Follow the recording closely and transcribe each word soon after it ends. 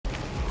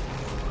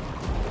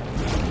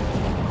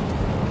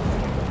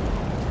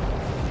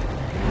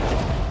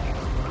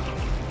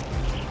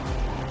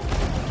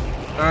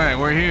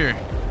Alright, we're here.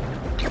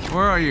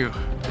 Where are you?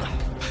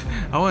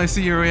 I want to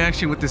see your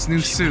reaction with this new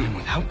suit. Went in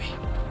without me.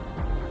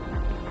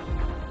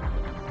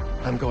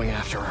 I'm going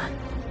after her.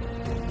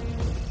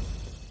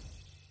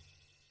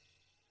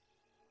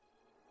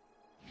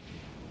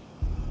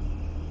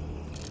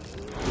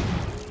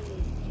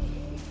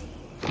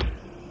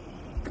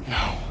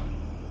 No.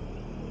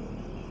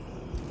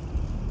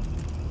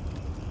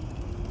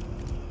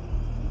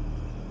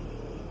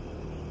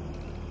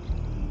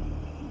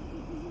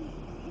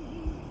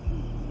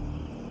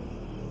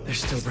 They're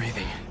still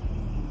breathing.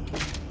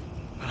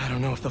 But I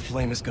don't know if the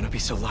flame is gonna be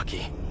so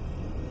lucky.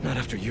 Not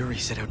after Yuri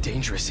said how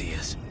dangerous he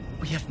is.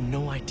 We have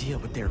no idea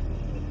what their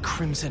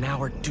Crimson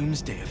Hour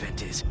Doomsday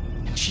event is,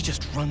 and she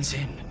just runs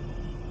in.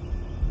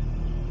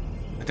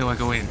 Where do I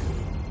go in?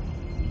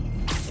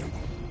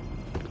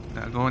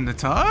 Do I go in the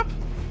top?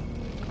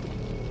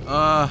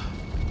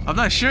 I'm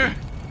not sure.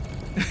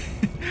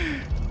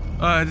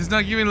 It's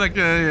not giving like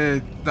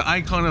the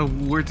icon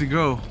of where to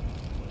go.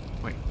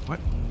 Wait, what?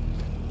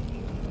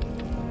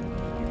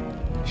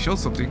 Show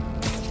something.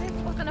 This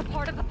wasn't a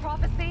part of the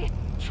prophecy.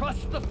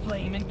 Trust the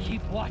flame and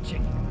keep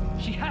watching.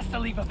 She has to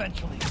leave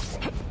eventually.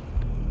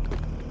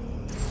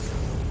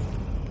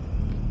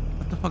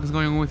 What the fuck is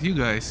going on with you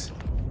guys?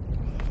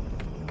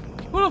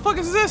 What the fuck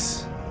is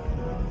this?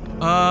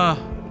 Right,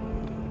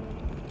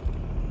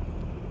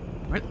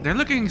 they're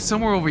looking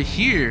somewhere over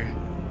here.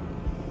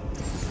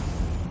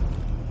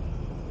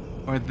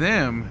 Or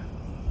them.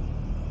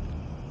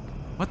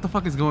 What the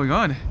fuck is going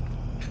on?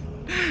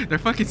 They're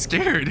fucking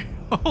scared.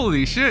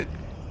 Holy shit.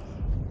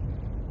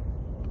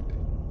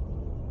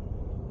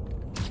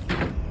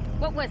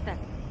 What was that?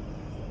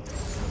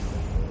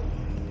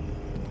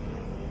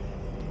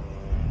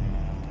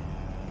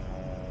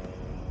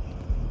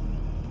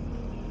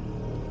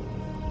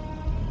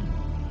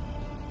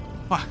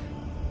 Fuck.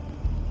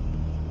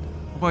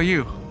 What about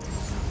you?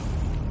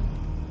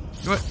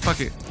 What?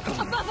 Fuck it.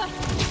 Above us!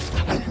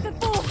 The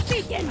fool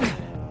speaking!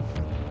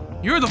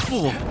 You're the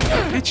fool,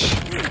 bitch.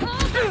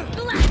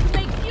 Glass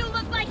makes you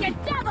look like a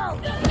devil!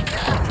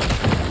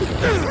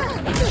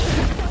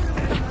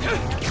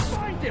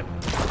 Find him!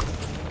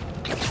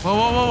 Whoa,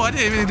 whoa, whoa, I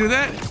didn't even do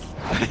that.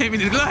 I didn't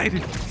even glide.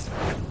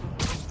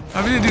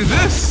 I mean to do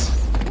this.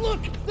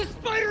 Look! The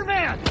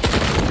Spider-Man!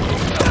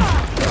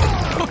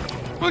 Oh,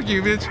 fuck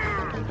you, bitch.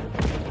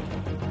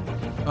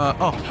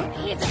 Oh.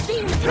 He's a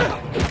fiend!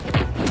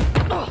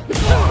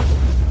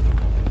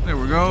 There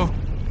we go.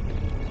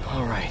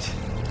 All right.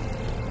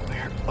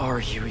 Where are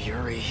you,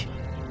 Yuri?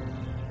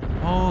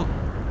 Oh,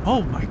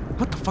 oh my,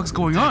 what the fuck's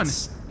going on?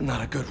 That's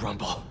not a good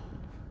rumble.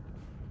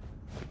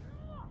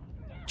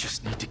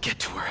 Just need to get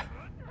to her.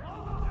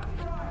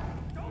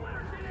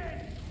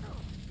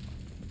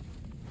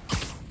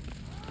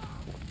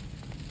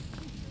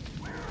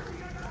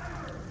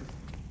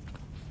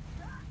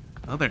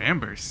 Oh, they're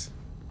embers.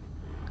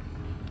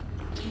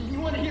 You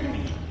want to hear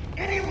me?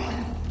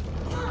 Anyone?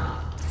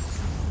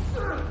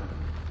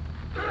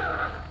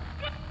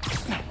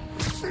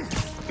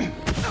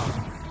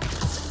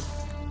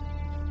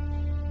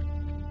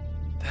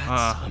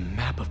 That's a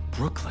map of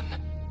Brooklyn.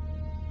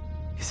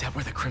 Is that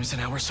where the Crimson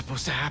Hour is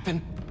supposed to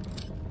happen?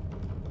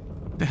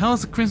 The hell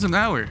is the Crimson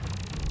Hour?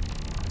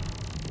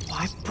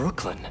 Why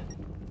Brooklyn?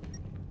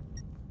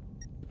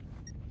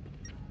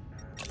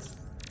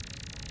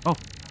 Oh,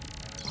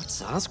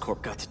 What's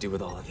Oscorp got to do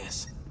with all of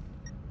this?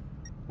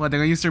 what, they're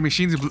gonna use their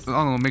machines to, I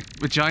don't know, make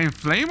a giant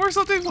flame or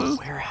something? What?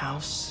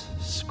 Warehouse,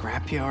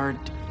 scrapyard,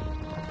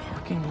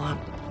 parking lot,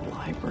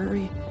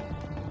 library?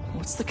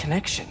 What's the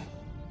connection?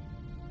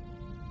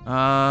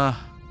 They're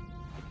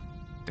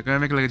gonna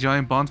make like a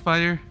giant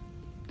bonfire?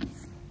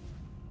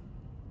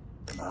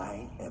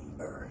 My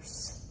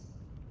embers.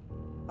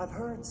 I've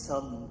heard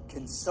some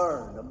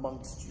concern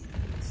amongst you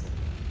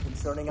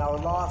concerning our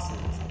losses.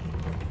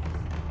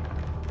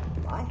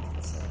 My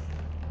concern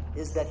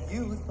is that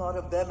you thought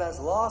of them as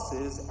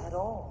losses at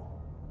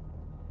all.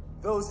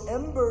 Those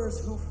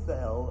embers who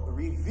fell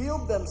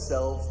revealed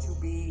themselves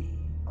to be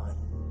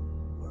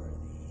unworthy.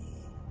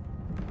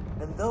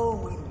 And though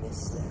we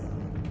miss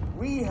them,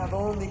 we have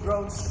only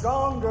grown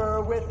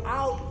stronger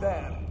without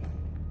them.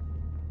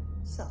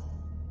 So,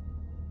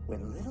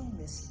 when little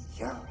Miss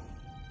Yuri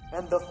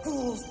and the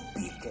Fool's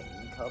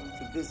Beacon come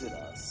to visit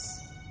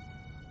us,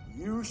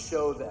 you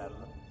show them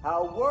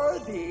how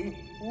worthy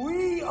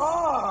we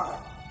are.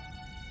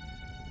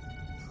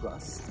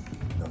 Trust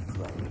the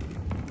flame,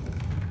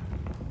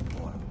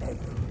 or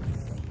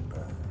everything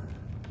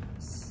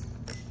burns.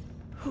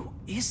 Who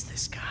is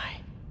this guy?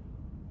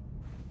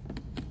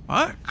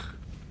 Fuck.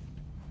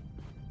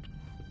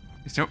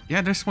 Is there,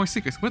 yeah, there's more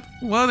secrets. What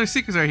other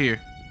secrets are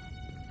here?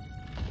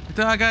 I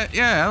thought I got,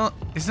 yeah, I don't,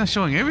 it's not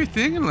showing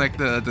everything, like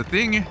the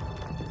thing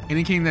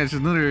indicating that there's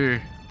another.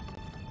 Is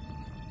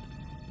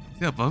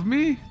it above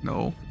me?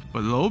 No.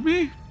 Below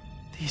me?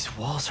 These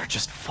walls are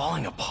just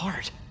falling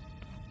apart.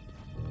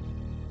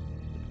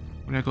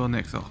 Where do I go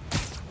next? Oh.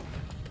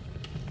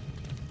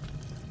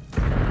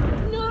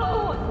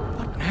 No!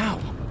 What now?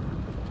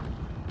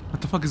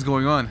 What the fuck is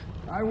going on?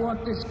 I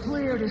want this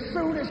cleared as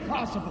soon as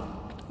possible.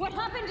 What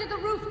happened to the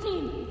roof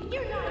team?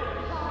 You're not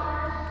in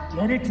charge.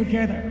 Get it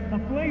together. The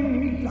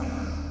flame needs us.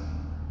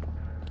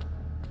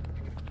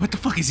 What the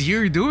fuck is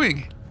Yuri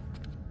doing?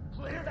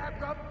 Clear that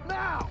rubble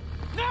now!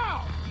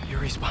 Now!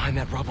 Yuri's behind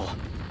that rubble.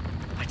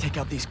 I take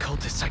out these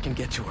cultists, I can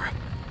get to her.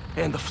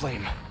 And the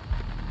flame.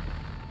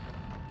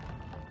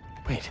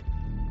 Wait.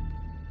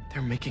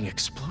 They're making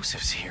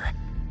explosives here.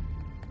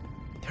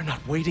 They're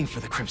not waiting for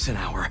the Crimson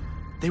Hour.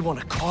 They want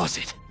to cause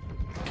it.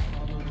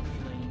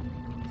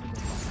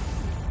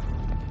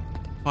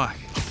 Fuck.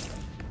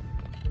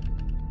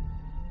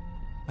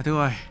 How do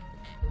I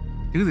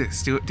do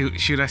this?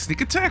 Should I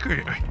sneak attack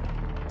or...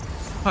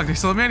 Fuck, there's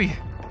so many.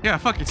 Yeah,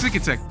 fuck it, sneak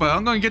attack. But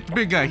I'm gonna get the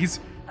big guy. He's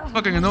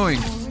fucking annoying.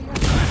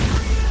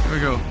 There we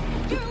go.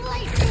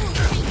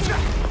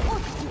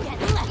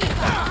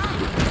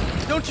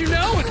 Don't you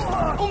know?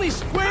 Only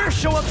squares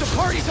show up to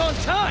parties on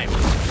time.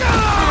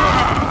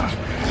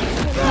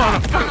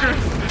 Motherfucker!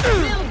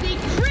 Filthy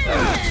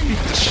crimson!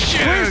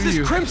 Shit out Where's of this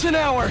you. Crimson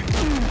Hour?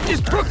 Is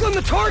Brooklyn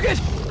the target?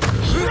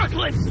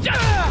 Brooklyn!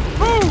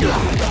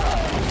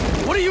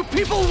 What do you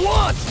people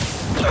want?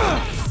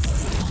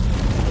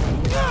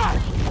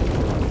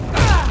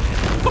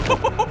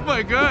 Oh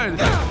my god!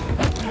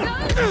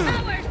 Those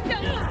powers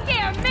don't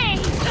scare me!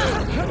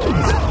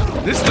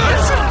 This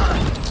does?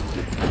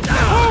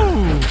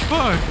 Oh,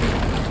 fuck!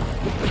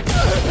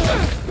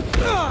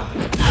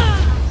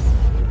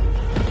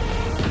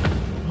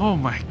 Oh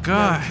my Now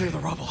god! clear the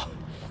rubble.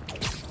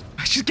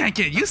 I just can't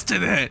get used to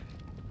that!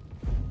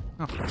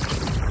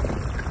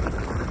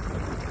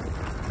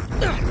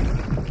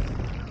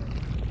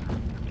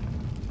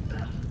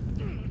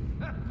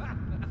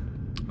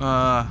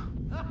 Oh.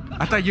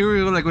 I thought you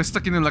were like was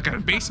stuck in like a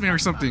basement or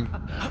something.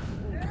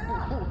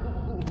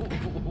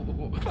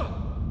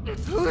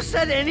 Who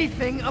said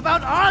anything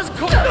about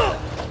Oscorp?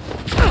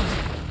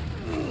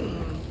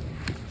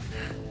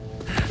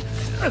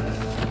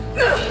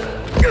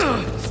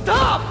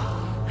 Stop!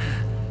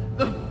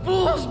 The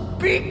fool's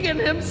beacon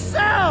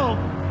himself,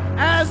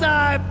 as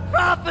I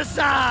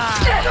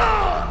prophesied!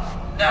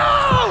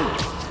 No!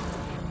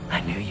 I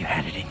knew you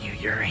had it in you,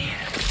 Yuri.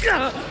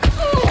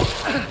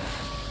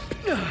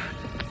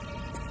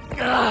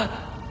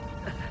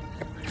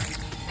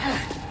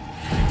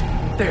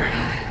 There.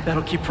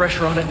 That'll keep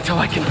pressure on it until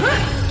I can...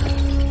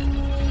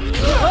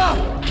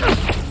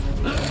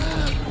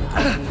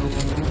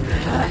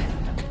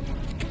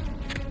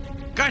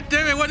 God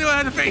damn it! Why do I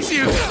have to face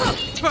you?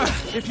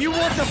 If you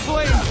want the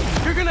flame,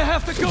 you're gonna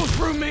have to go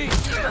through me.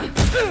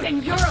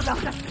 Then you're about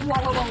to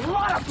swallow a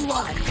lot of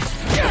blood!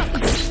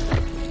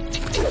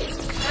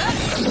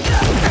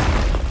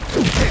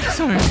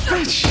 Sorry,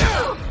 bitch.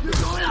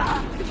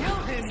 Kill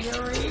him,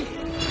 Yuri!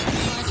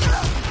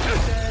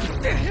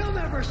 He'll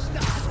never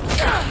stop!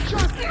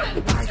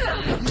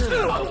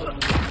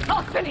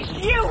 I'll finish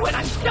you when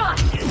I'm done!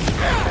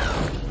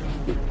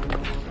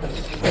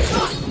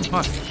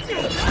 Fuck.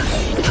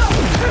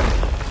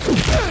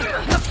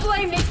 The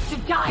flame needs to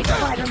die,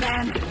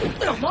 Spider-Man!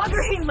 The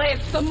longer he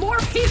lives, the more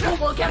people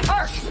will get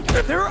hurt!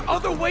 There are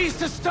other ways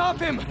to stop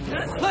him.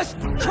 Less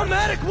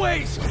traumatic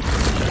ways.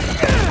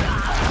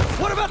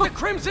 What about the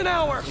Crimson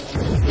Hour?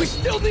 We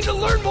still need to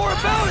learn more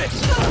about it.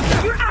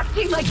 You're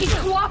acting like he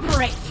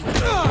cooperates!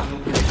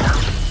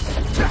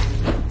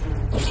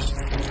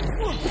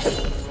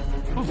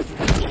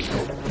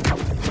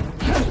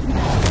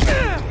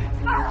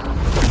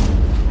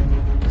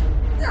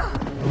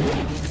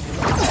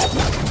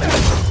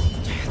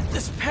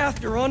 This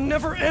path you're on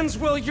never ends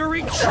well,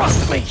 Yuri.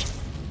 Trust me.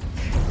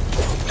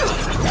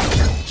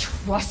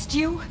 Trust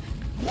you?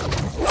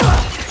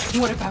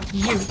 What about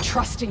you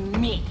trusting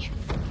me?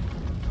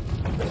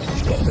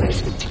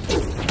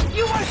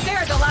 You weren't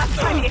there the last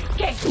time he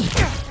escaped!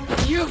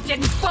 You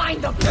didn't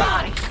find the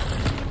body!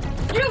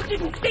 You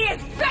didn't see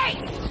his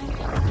face!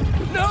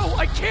 No,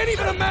 I can't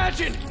even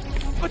imagine.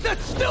 But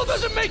that still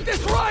doesn't make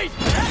this right.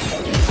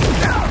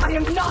 I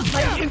am not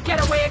letting you get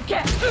away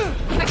again!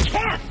 I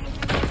can't!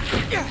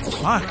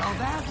 Fuck. Well,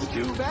 that's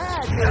too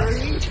bad,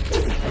 Yuri.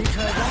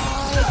 Because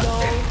I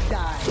don't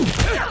die.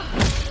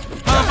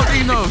 Motherfucker,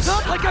 he knows.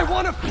 Not like I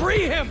want to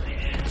free him.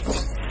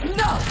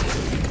 No!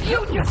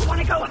 You just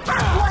want to go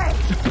halfway!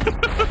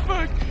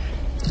 Fuck.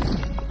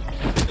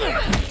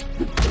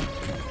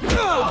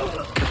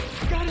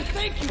 Gotta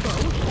thank you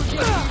both for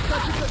giving me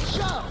such a good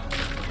show.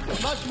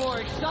 Much more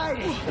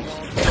exciting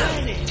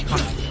than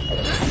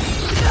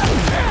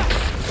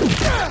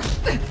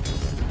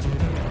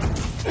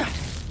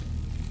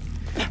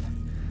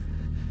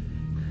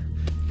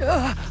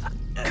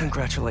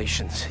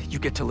Congratulations. You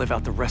get to live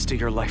out the rest of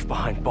your life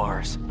behind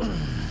bars.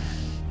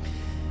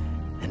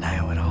 And I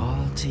owe it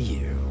all to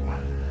you.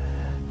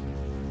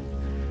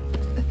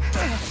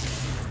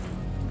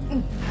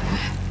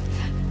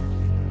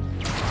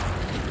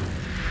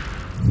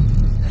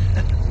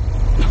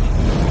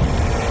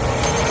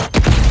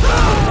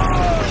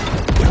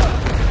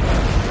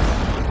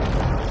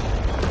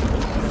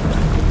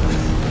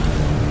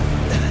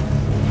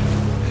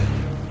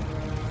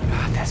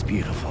 God, that's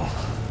beautiful.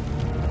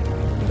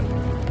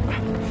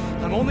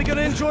 I'm only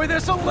gonna enjoy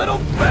this a little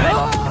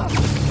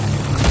bit.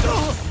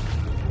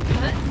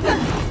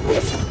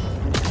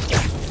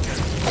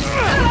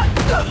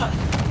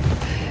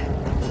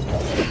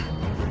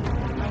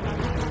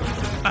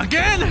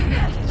 Again?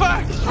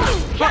 Fuck!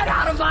 Get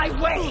out of my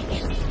way!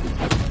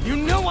 You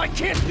know I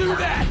can't do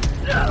that!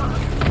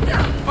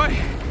 Wait.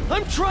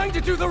 I'm trying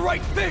to do the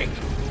right thing!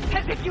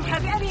 As if you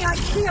have any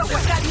idea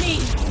what that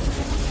means!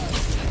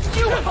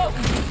 You hope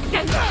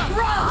and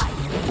try!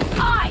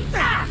 I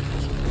act!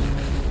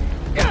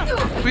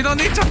 We don't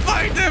need to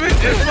fight, damn it!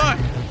 It's fine.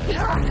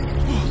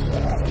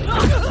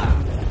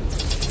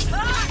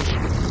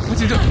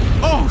 What's he doing?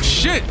 Oh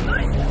shit!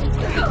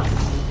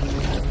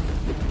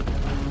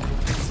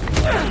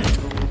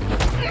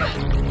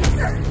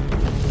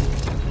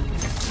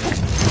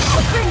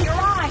 Open your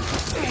eyes!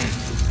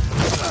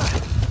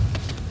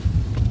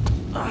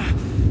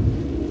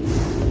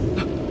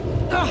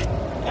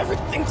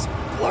 Everything's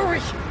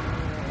blurry!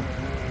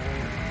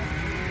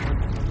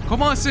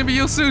 Come on,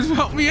 Symbiosis,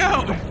 help me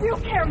out! You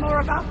care more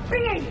about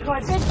being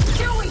good than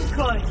doing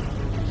good!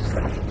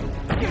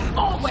 You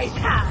always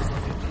have!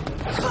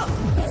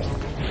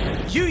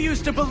 You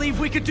used to believe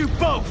we could do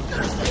both!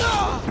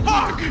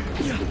 Fuck!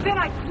 Then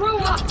I grew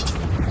up!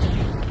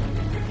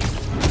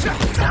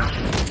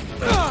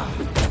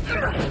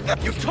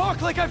 You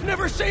talk like I've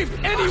never saved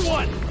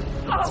anyone!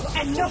 Oh,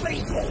 and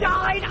nobody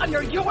died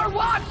under your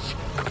watch?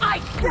 I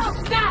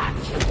felt that!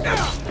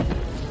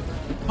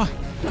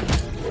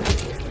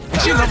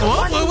 She level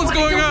up? What's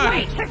going on?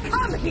 Wait to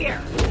come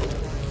here!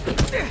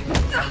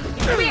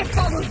 If we had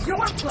followed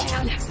your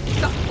plan,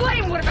 the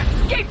flame would have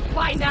escaped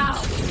by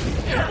now!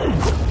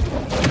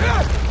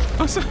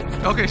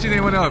 Okay, she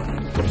didn't went up.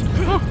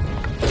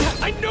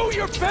 I know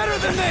you're better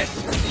than this!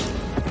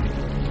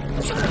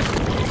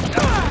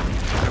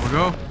 There we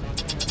go.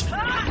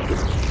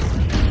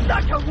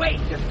 Such a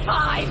waste of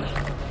time!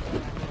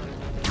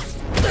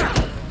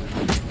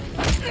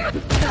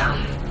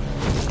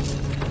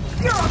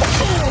 You're a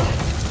fool!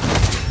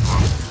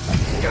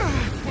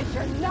 And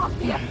you're not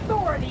the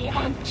authority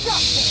on justice!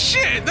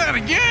 Shit, not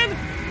again!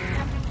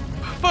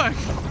 Fuck.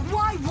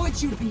 Why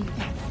would you be?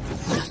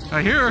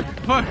 I hear her.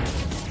 Fuck.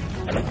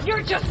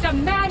 You're just a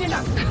man in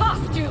a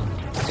costume!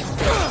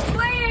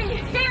 Playing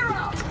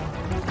hero!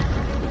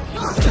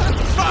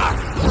 Fuck!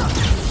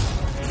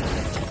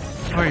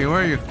 Where are you?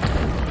 Where are you?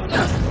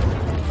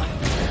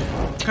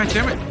 God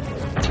damn it.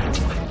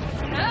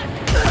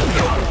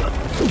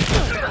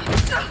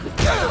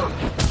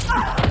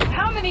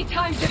 How many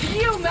times have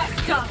you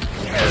messed up?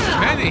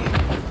 Many.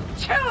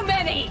 Too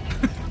many!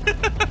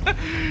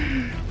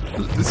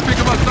 Let's speak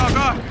about Doc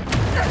Ock.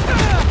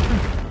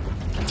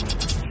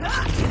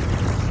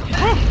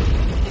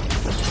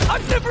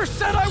 I've never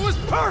said I was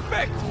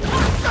perfect!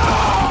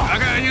 I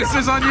gotta use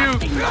this on you.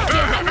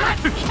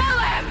 Let's kill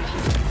him!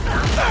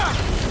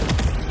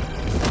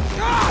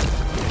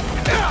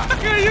 I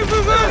gotta use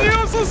this on you.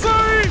 I'm so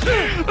sorry.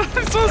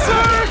 I'm so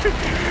sorry.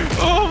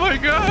 Oh my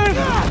god.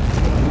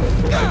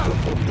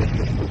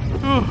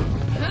 Oh.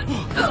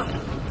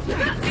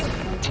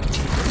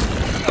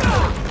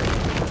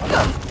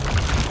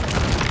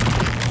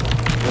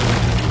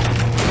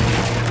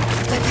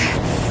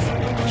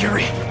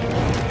 Yuri!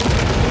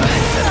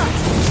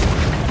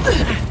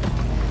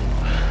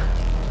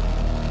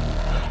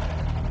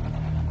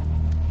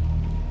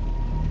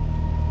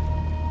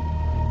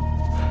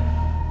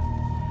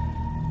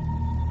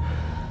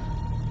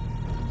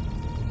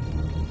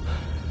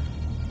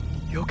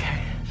 You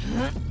okay?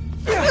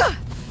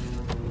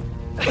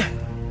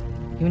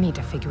 You need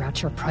to figure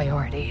out your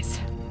priorities.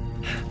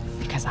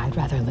 Because I'd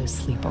rather lose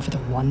sleep over the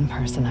one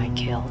person I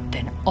killed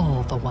than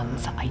all the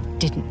ones I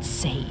didn't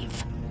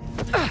save.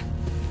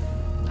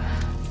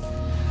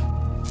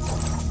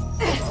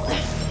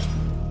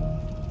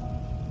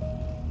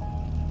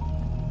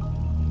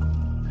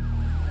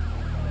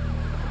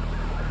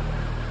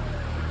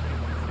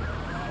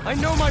 I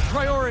know my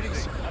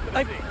priorities.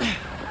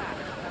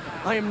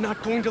 I am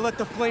not going to let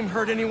the flame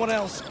hurt anyone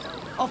else.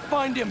 I'll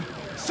find him,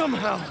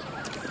 somehow.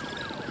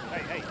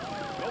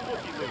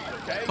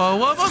 Oh,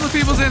 what about the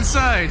people's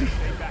inside?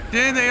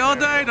 Didn't they all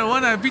die? The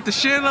one that beat the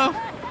shit off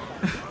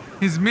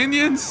his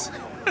minions?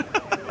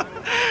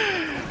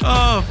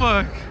 Oh,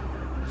 fuck.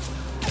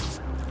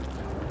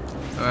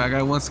 Alright, I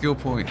got one skill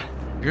point.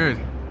 Good.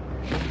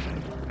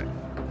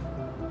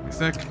 A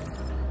sec.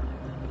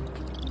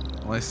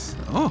 Nice.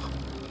 Oh.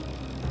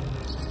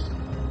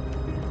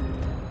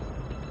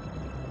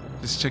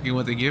 Just checking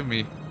what they give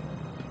me.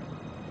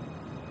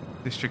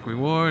 District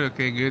reward.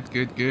 Okay, good,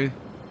 good, good.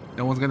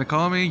 No one's gonna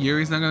call me.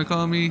 Yuri's not gonna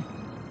call me.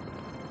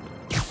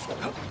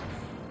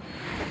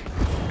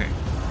 Okay.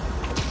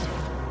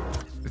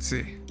 Let's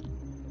see.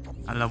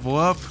 I level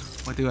up.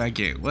 What do I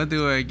get? What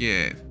do I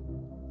get?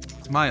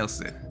 It's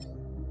Milestone.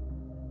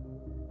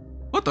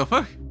 What the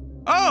fuck?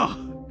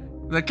 Oh!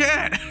 The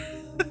cat!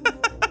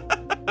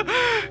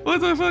 What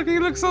the fuck? He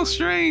looks so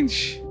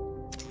strange.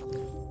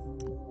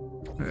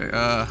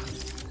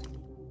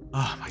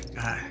 Oh my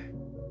god.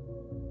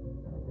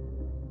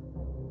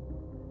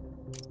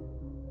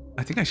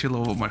 I think I should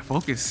level up my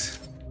focus.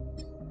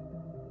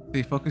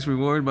 The focus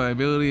reward by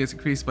ability is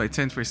increased by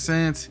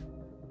 10%.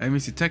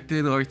 Enemies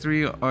detected or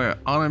 3 or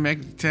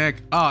automatic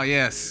attack. Oh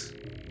yes.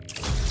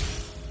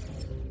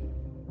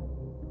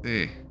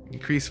 See.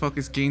 Increased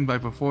focus gained by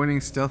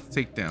performing stealth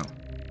takedown.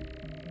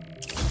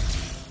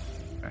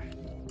 Okay.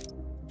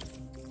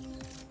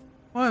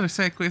 What other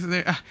side quests are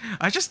there?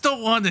 I just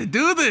don't want to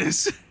do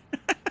this.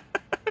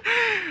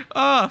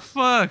 Oh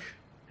fuck.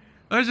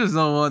 I just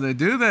don't want to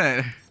do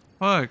that.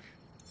 Fuck.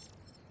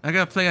 I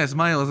gotta play as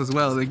Miles as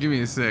well. Then give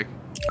me a sec.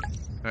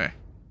 Okay.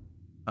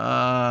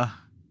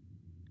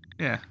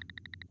 Yeah.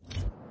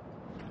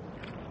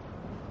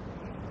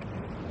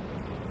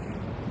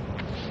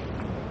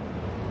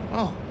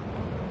 Oh,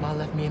 Ma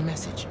left me a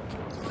message.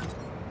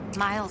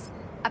 Miles,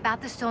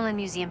 about the stolen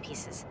museum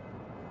pieces.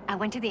 I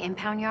went to the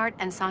impound yard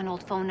and saw an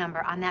old phone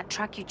number on that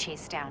truck you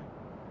chased down.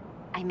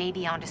 I may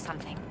be onto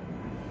something.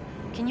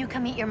 Can you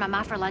come meet your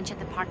mama for lunch at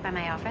the park by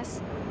my office?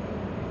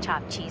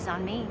 Chopped cheese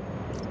on me.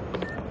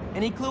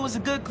 Any clue is a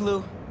good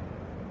clue.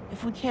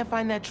 If we can't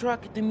find that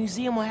truck, the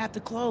museum will have to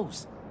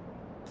close.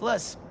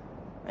 Plus,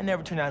 I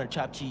never turn out a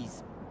chopped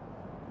cheese.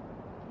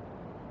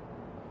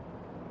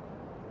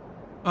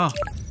 Oh,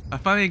 I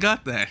finally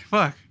got that.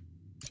 Fuck.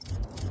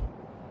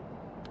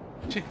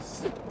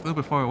 Jeez, a little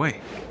bit far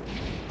away.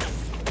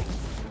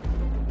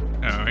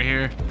 Oh, right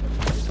here.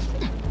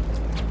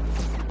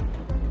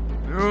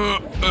 Oh,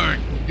 alright,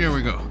 here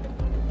we go.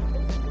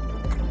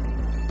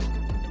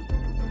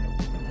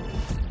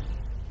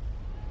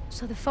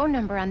 So the phone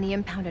number on the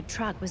impounded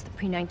truck was the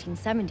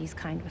pre-1970s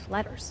kind with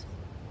letters.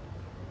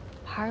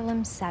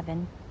 Harlem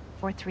 7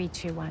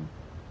 4321.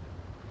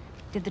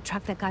 Did the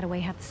truck that got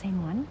away have the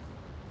same one?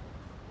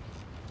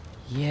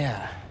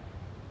 Yeah.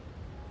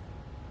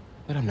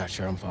 But I'm not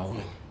sure I'm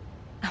following.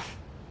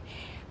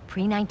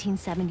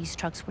 Pre-1970s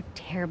trucks were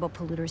terrible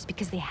polluters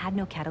because they had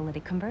no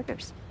catalytic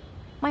converters.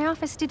 My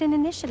office did an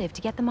initiative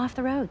to get them off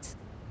the roads.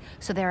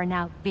 So there are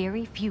now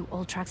very few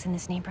old trucks in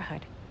this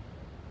neighborhood.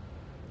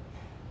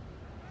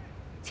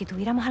 Si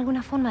tuviéramos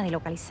alguna forma de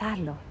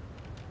localizarlo.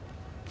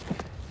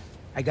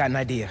 I got an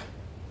idea.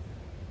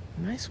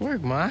 Nice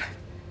work, Ma.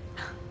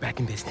 Back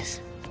in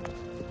business.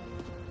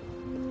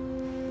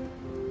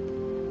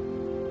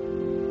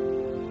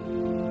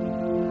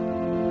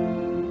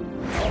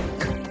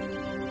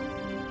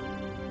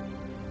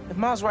 If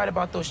Ma's right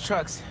about those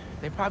trucks,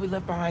 they probably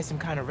left behind some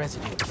kind of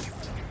residue.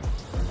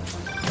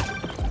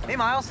 Hey,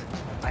 Miles.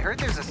 I heard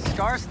there's a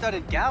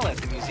star-studded gala at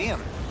the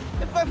museum.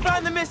 If I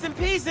find the missing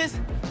pieces,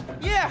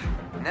 yeah!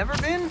 Never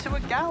been to a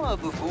gala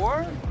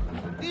before?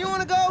 Do you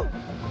want to go?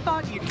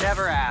 Thought you'd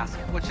never ask.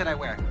 What should I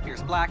wear?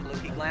 Fierce black,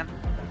 low-key glam?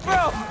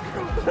 Bro,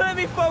 let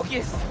me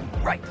focus.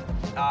 Right.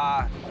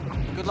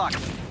 Good luck.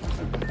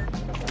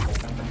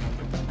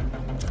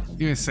 Give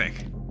me a sec.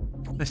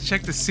 Let's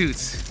check the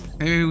suits.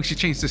 Maybe we should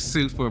change the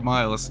suit for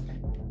Miles.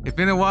 It's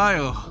been a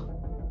while.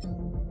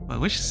 But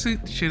which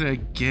suit should I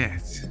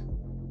get?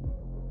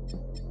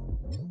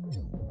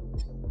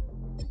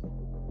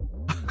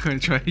 I'm gonna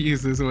try to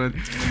use this one.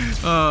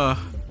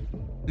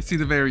 Let's see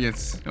the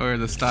variants or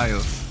the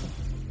styles.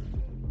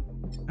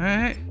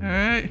 Alright,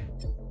 alright.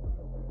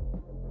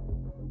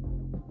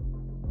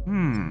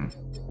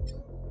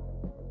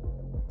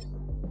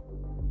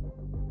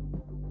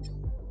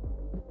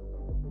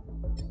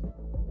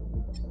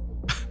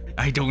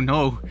 I don't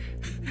know.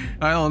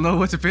 I don't know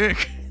what to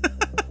pick.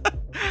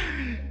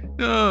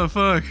 Oh,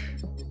 fuck.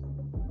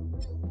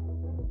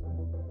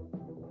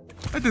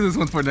 I do this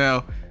one for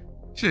now.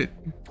 Shit.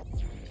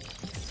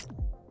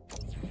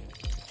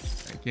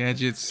 Right,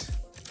 gadgets.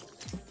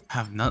 I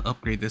have not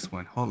upgraded this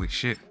one. Holy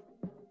shit.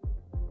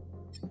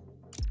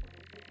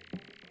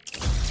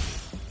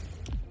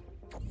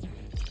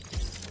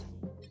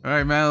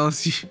 Alright,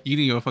 Miles, you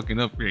need a fucking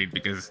upgrade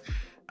because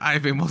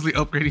I've been mostly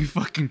upgrading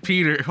fucking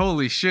Peter.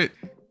 Holy shit.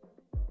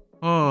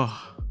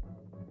 Oh.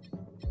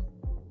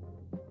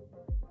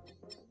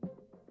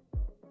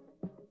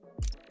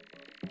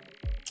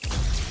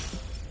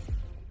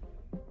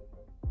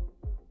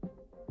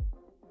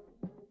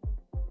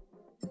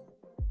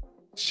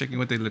 Just checking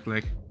what they look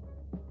like.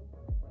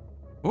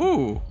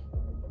 Ooh.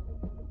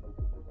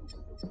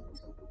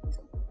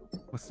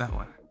 What's that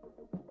one?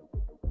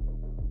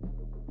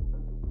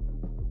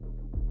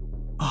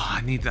 Oh,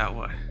 I need that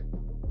one.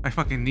 I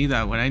fucking need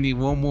that one. I need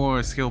one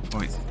more skill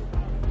point.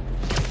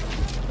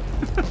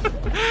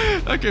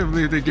 I can't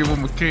believe they give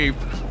him a cape.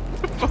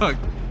 Fuck.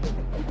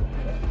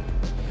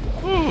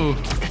 Ooh.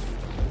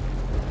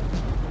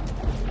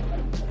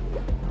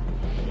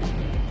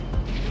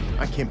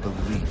 I can't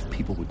believe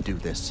people would do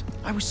this.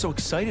 I was so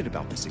excited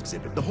about this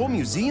exhibit. The whole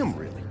museum,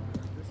 really.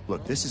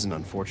 Look, this is an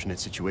unfortunate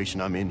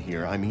situation I'm in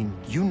here. I mean,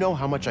 you know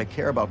how much I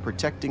care about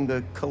protecting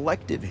the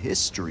collective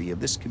history of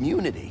this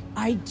community.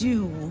 I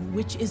do,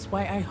 which is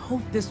why I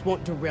hope this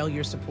won't derail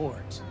your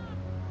support.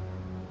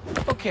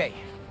 Okay,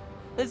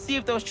 let's see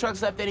if those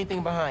trucks left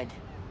anything behind.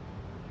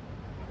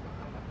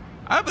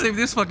 I believe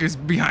this fucker's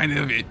behind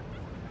it.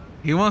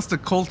 He wants the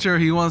culture,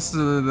 he wants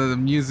the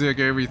music,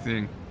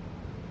 everything.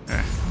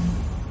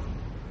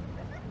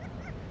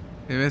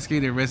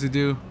 Investigate the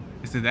residue.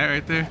 Is it that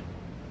right there?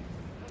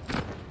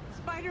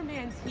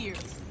 here.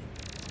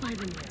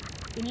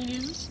 Spiderman, any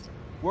news?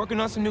 Working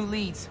on some new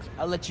leads.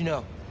 I'll let you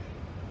know.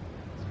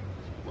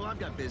 Well, I've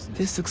got business.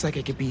 This looks like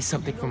it could be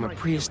something from a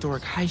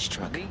prehistoric heist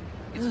truck.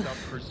 It's about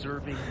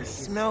preserving the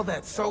Smell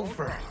that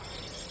sulfur.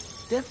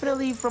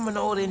 Definitely from an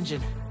old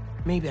engine.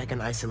 Maybe I can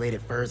isolate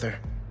it further.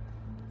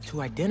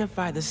 To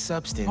identify the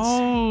substance,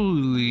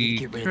 Holy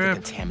get rid crap.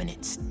 of the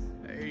contaminants.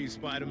 Hey,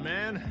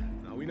 Spider-Man.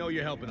 We know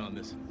you're helping on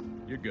this.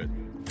 You're good.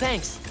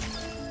 Thanks.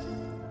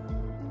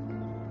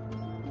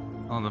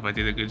 I don't know if I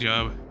did a good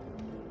job.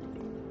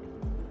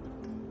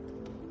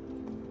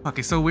 Fuck,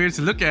 it's so weird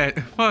to look at.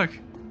 Fuck.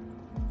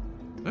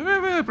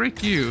 Wait,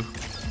 break you.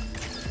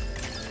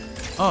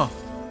 Oh.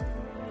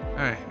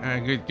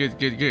 Alright, good.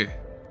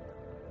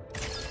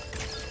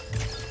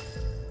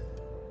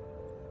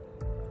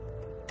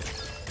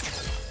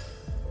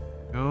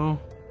 Go.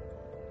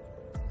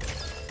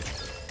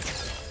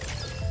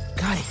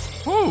 Got it.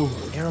 Whoa.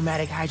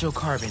 Aromatic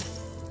hydrocarbon.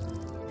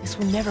 This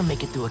will never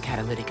make it through a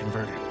catalytic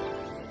converter.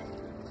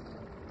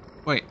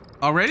 Wait,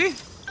 already?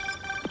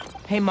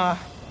 Hey, Ma.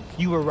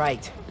 You were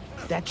right.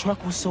 That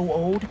truck was so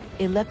old,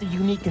 it left a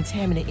unique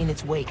contaminant in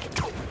its wake.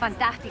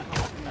 Fantastic.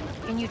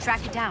 Can you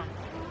track it down?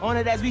 On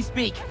it as we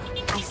speak.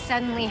 I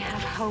suddenly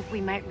have hope we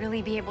might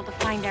really be able to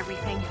find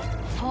everything,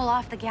 pull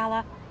off the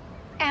gala,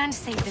 and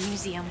save the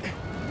museum.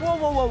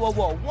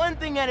 Whoa. One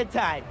thing at a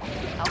time.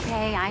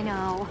 Okay, I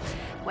know.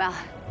 Well,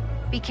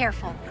 be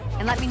careful,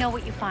 and let me know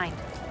what you find.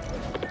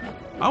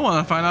 I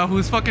want to find out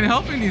who's fucking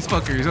helping these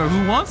fuckers, or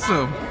who wants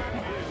them.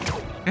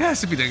 It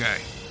has to be that guy.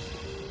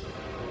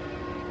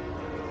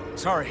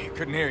 Sorry,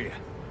 couldn't hear you.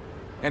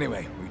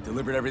 Anyway, we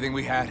delivered everything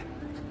we had.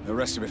 The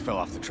rest of it fell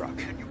off the truck.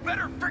 You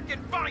better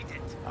frickin' find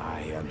it!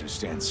 I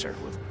understand, sir.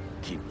 We'll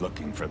keep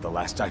looking for the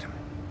last item.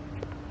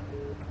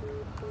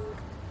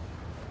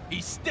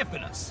 He's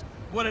stiffing us.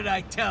 What did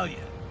I tell you?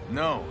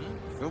 No.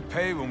 He'll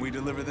pay when we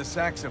deliver the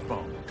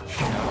saxophone.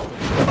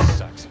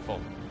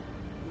 Saxophone.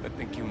 I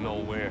think you know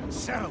where.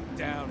 Settle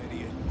down,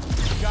 idiot.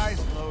 The guy's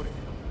loaded.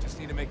 Just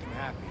need to make him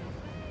happy.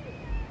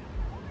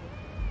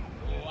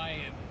 Oh, I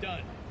am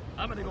done.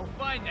 I'm gonna go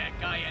find that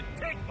guy and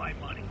take my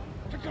money.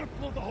 You're gonna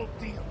blow the whole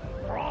deal.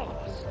 For all of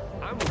us.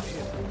 I'm with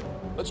you.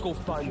 Let's go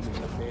find him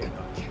in the man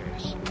on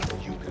cash.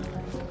 You got it.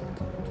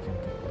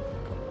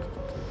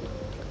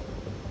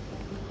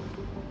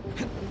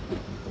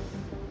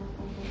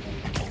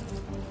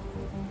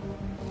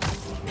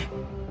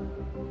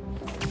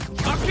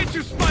 I'll get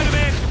you,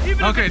 Spider-Man!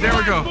 Even Okay, if there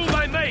we go. move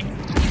I make!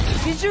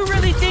 Did you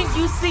really think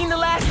you've seen the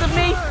last of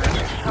me?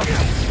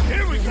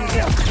 Here we go!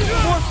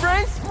 More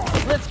friends?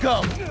 Let's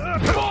go.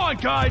 Come on,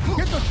 guys!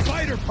 Get the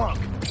spider punk!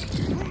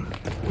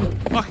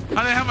 Fuck,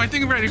 I didn't have my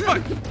thing ready.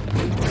 Fuck.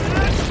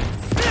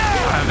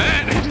 Ah,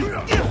 man.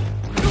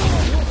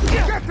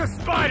 Get the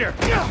spider!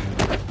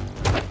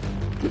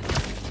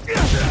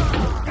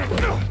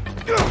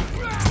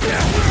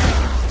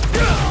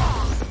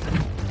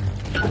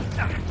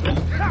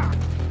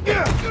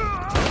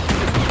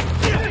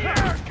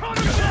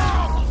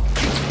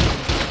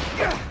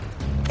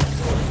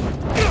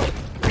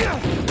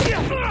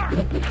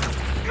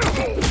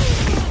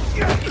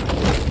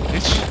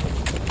 Bitch.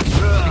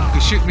 You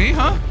can shoot me,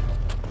 huh?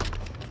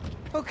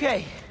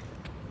 Okay.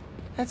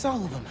 That's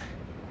all of them.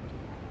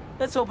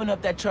 Let's open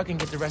up that truck and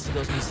get the rest of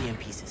those museum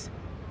pieces.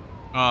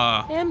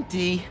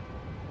 Empty.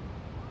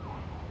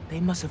 They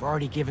must have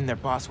already given their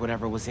boss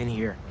whatever was in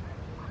here.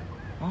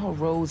 All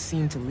roads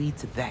seem to lead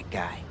to that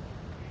guy.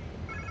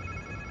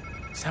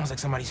 Sounds like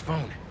somebody's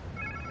phone.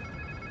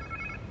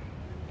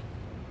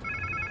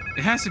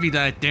 It has to be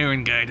that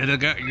Darren guy,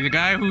 the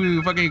guy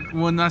who fucking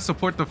will not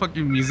support the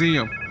fucking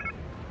museum.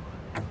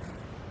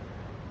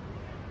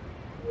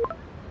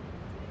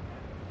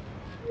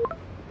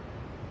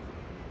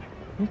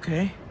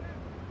 Okay.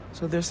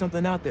 So there's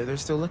something out there they're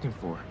still looking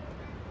for.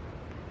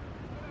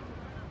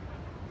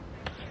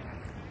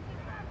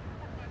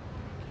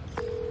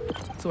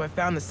 So I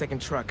found the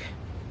second truck,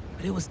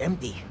 but it was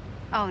empty.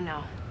 Oh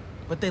no.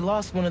 But they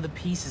lost one of the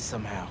pieces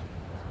somehow.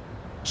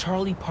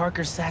 Charlie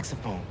Parker's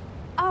saxophone.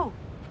 Oh,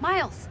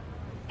 Miles.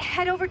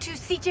 Head over to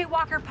C.J.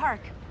 Walker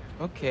Park.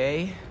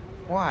 Okay.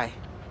 Why?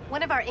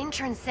 One of our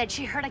interns said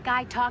she heard a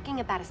guy talking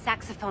about a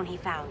saxophone he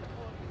found.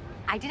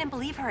 I didn't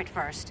believe her at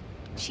first.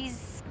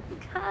 She's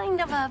kind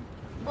of a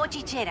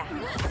bochichera.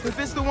 If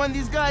it's the one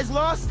these guys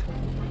lost,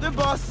 their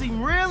boss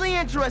seemed really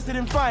interested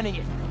in finding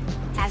it.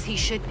 As he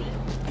should be.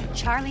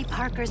 Charlie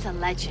Parker's a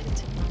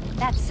legend.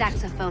 That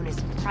saxophone is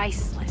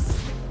priceless.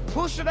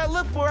 Who should I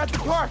look for at the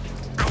park?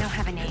 I don't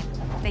have a name.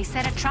 They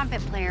said a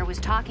trumpet player was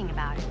talking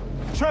about it.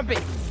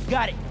 Trumpet.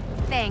 Got it.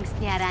 Thanks,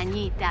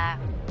 Ñarañita.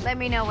 Let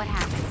me know what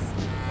happens.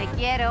 Te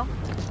quiero.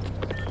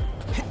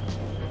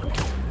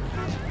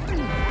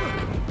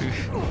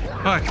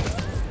 Fuck.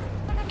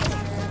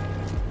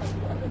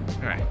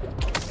 Alright.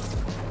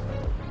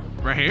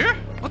 Right here?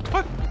 What the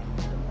fuck?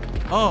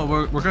 Oh,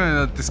 we're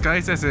gonna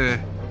disguise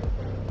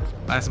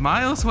as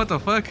Miles? What the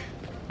fuck?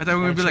 I thought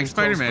we were gonna be like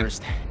Spider-Man.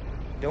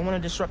 Don't want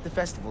to disrupt the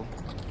festival.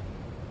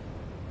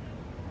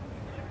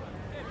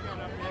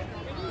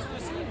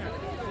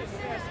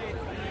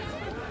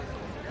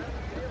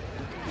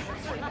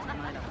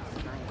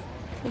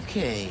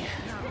 Okay,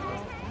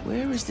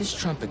 where is this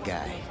trumpet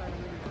guy?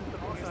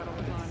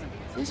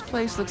 This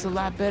place looks a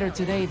lot better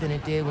today than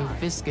it did when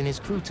Fisk and his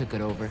crew took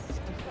it over.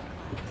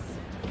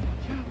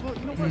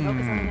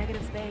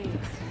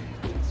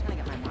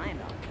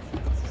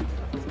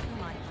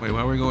 Wait,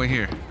 why are we going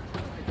here?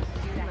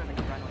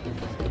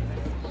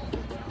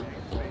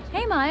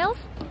 Hey, Miles.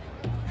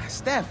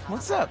 Steph,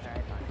 what's up?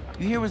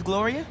 You here with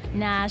Gloria?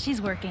 Nah,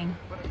 she's working.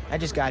 I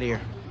just got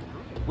here.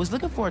 Was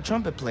looking for a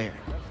trumpet player.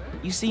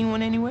 You seen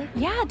one anywhere?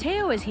 Yeah,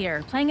 Teo is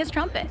here, playing his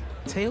trumpet.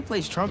 Teo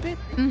plays trumpet?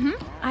 Mm-hmm.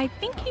 I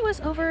think he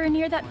was over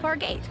near that far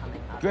gate.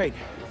 Great.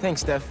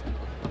 Thanks, Steph.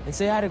 And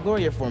say hi to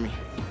Gloria for me.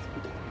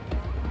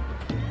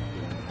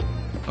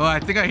 Oh, I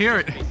think I hear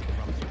it.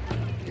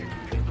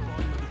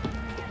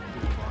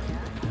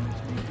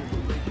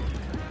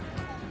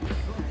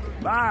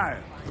 Bye.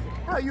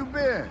 How you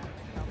been?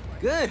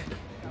 Good.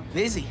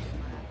 Busy.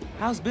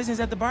 How's business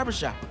at the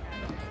barbershop?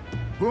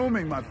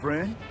 Booming, my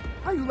friend.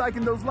 How you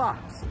liking those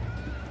locks?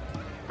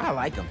 I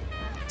like them.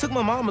 Took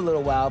my mom a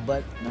little while,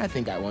 but I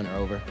think I won her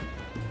over.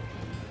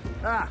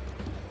 Ah,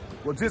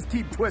 well, just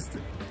keep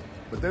twisting.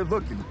 But they're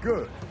looking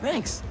good.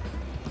 Thanks.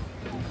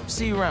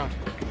 See you around.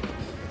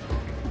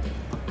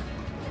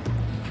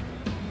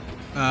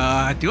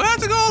 Do I have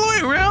to go all the way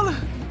around?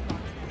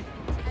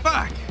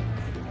 Fuck.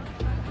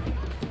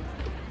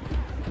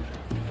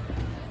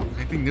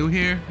 Anything new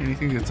here?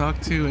 Anything to talk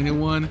to?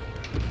 Anyone?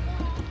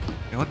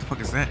 Yeah, what the fuck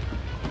is that?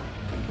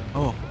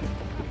 Oh,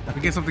 I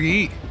can get something to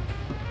eat.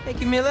 Hey,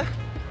 Camilla.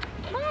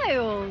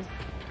 Miles,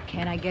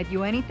 can I get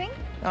you anything?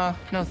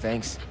 No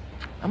thanks.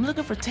 I'm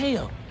looking for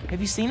Teo.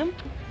 Have you seen him?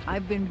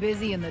 I've been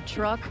busy in the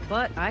truck,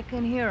 but I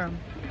can hear him.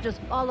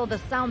 Just follow the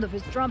sound of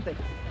his trumpet.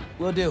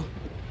 Will do.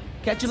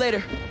 Catch you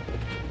later.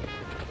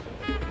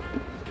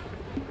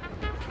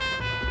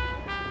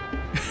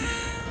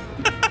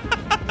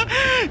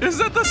 Is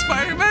that the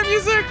Spider-Man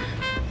music?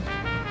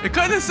 It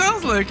kind of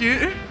sounds like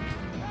it.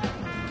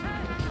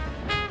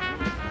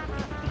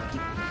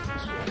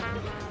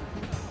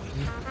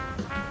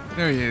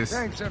 There he is.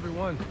 Thanks,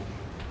 everyone.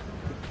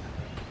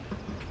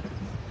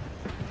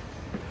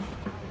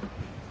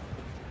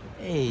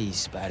 Hey,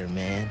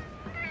 Spider-Man.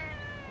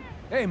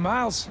 Hey,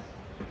 Miles.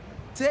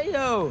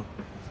 Teo!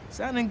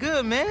 Sounding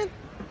good, man.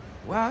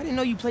 Wow, I didn't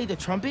know you played the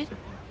trumpet.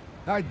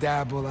 I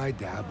dabble.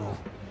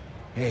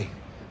 Hey,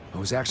 I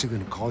was actually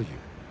gonna call you.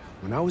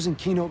 When I was in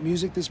Keynote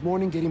Music this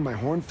morning getting my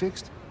horn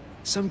fixed,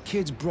 some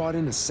kids brought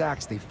in a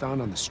sax they found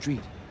on the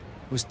street.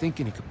 I was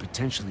thinking it could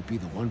potentially be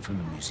the one from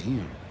the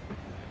museum.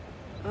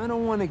 I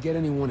don't want to get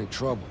anyone in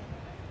trouble.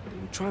 They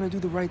were trying to do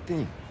the right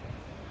thing.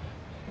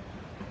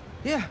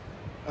 Yeah,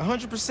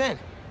 100%.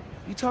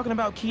 You talking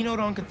about Keynote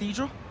on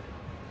Cathedral?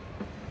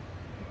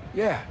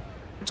 Yeah,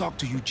 talk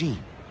to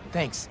Eugene.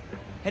 Thanks.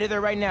 Headed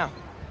there right now.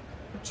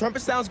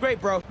 Trumpet sounds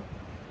great, bro.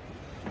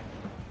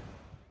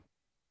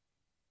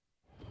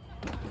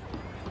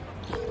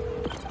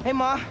 Hey,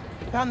 Ma.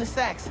 Found the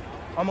sax.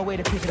 On my way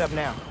to pick it up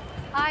now.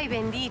 Ay,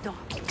 bendito.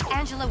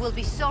 Angela will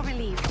be so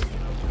relieved.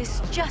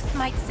 This just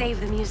might save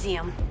the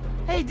museum.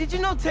 Hey, did you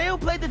know Teo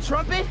played the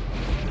trumpet?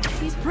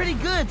 He's pretty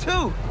good,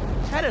 too.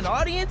 Had an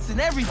audience and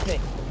everything.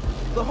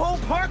 The whole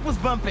park was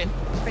bumping.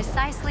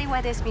 Precisely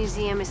why this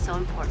museum is so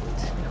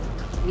important.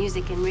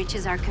 Music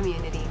enriches our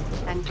community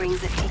and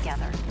brings it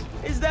together.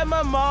 Is that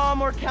my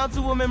mom or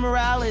Councilwoman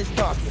Morales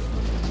talking?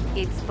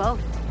 It's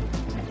both.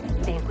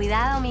 Ten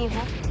cuidado,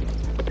 mijo.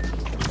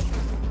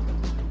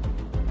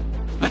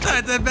 I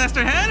thought that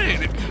bastard had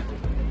it.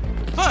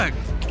 Fuck.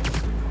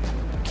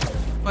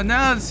 But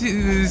now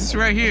it's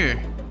right here.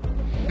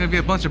 There's gonna be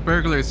a bunch of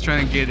burglars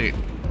trying to get it.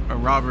 Or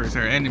robbers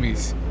or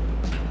enemies.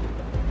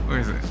 Where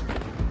is it?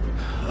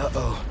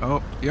 Uh-oh.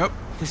 Oh, yep.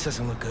 This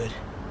doesn't look good.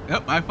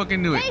 Yep, I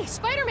fucking knew it. Hey,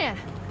 Spider-Man!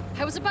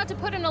 I was about to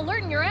put an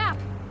alert in your app.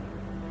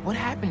 What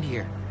happened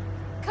here?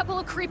 A couple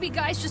of creepy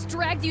guys just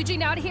dragged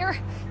Eugene out of here.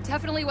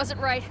 Definitely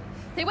wasn't right.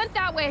 They went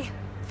that way.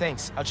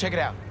 Thanks. I'll check it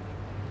out.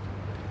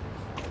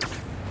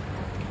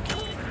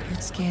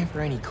 Let's scan for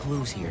any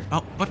clues here.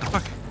 Oh, what the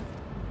fuck?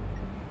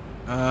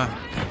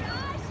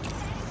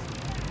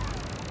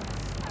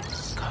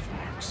 Scuff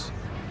marks.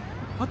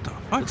 What the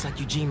fuck? Looks like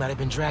Eugene might have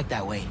been dragged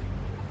that way.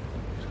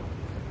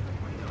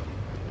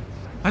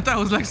 I thought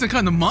it was like some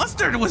kind of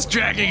monster that was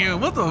dragging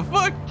him. What the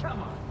fuck?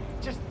 Come on,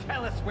 just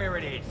tell us where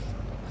it is.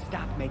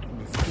 Stop making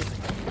this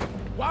difficult.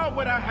 Why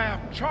would I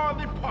have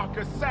Charlie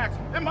Parker's sax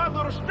in my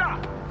little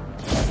shop?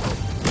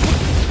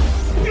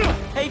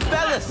 Hey,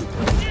 fellas!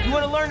 You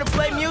want to learn to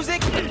play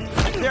music?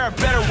 There are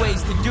better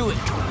ways to do it.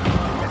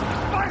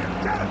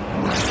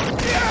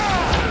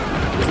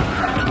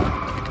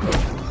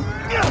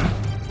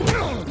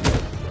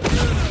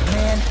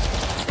 Man,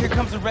 here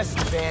comes the rest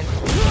of the band.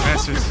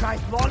 Bastards. You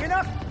guys long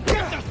enough?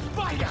 Get the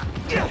spider!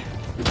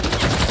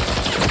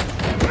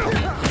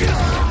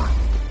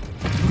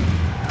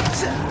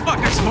 Fuck,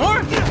 there's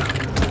more?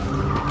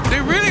 They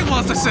really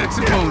want the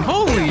saxophone.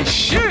 Holy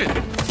shit!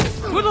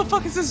 Who the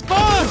fuck is this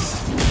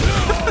boss?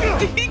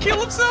 Did he kill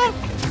himself?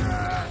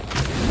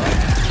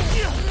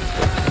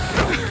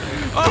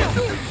 Oh,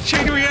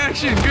 chain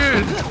reaction,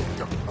 good.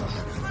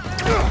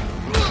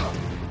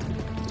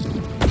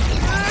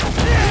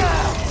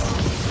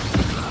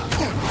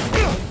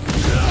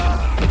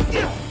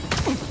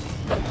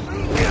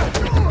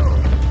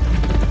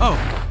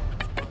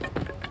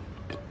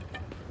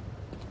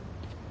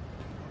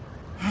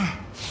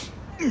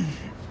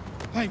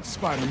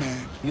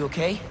 Spider-Man. You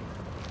okay?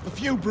 A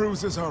few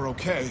bruises are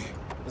okay,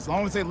 as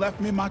long as they left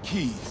me my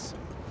keys.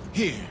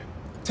 Here,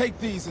 take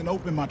these and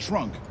open my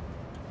trunk.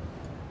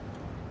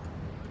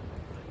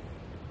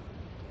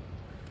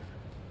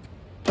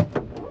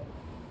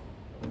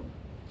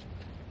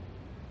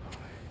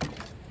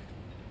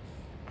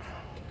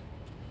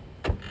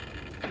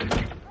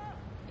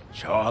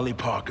 Charlie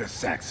Parker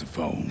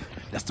saxophone.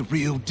 That's the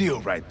real deal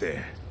right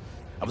there.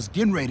 I was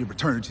getting ready to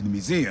return it to the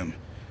museum,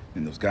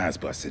 and those guys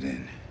busted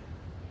in.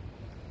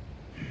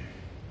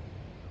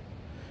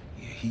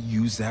 Yeah, he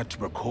used that to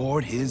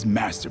record his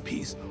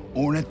masterpiece,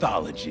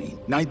 Ornithology,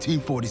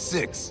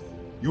 1946.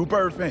 You a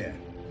Bird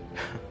fan?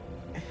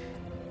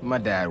 My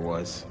dad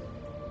was.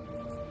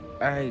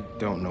 I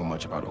don't know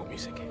much about old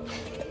music.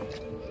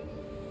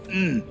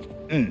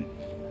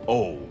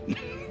 Old.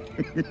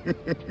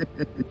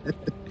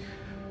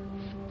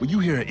 When you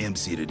hear an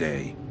MC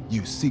today,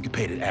 use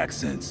syncopated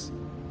accents,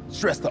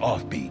 stress the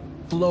offbeat,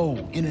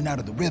 flow in and out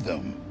of the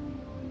rhythm.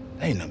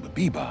 That ain't nothing but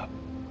bebop.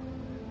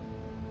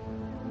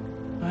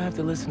 I have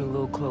to listen a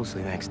little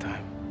closely next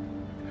time.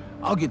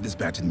 I'll get this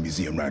back to the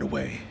museum right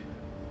away.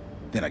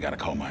 Then I gotta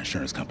call my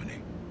insurance company.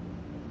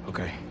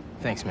 Okay,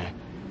 thanks, man.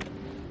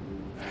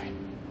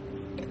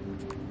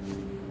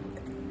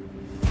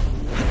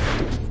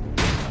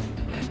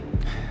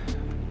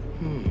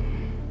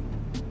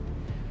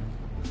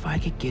 If I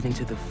could get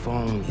into the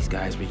phone these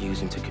guys were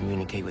using to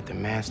communicate with the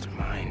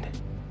mastermind.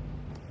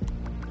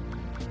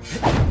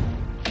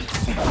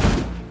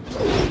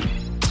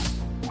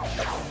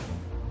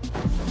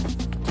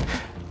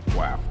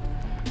 Wow.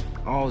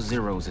 All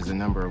zeros is a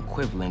number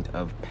equivalent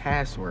of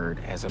password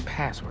as a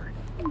password.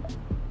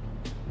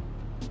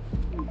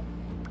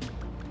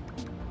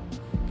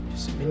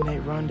 Just a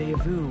midnight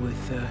rendezvous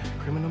with a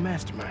criminal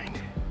mastermind.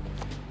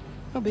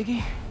 No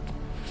biggie.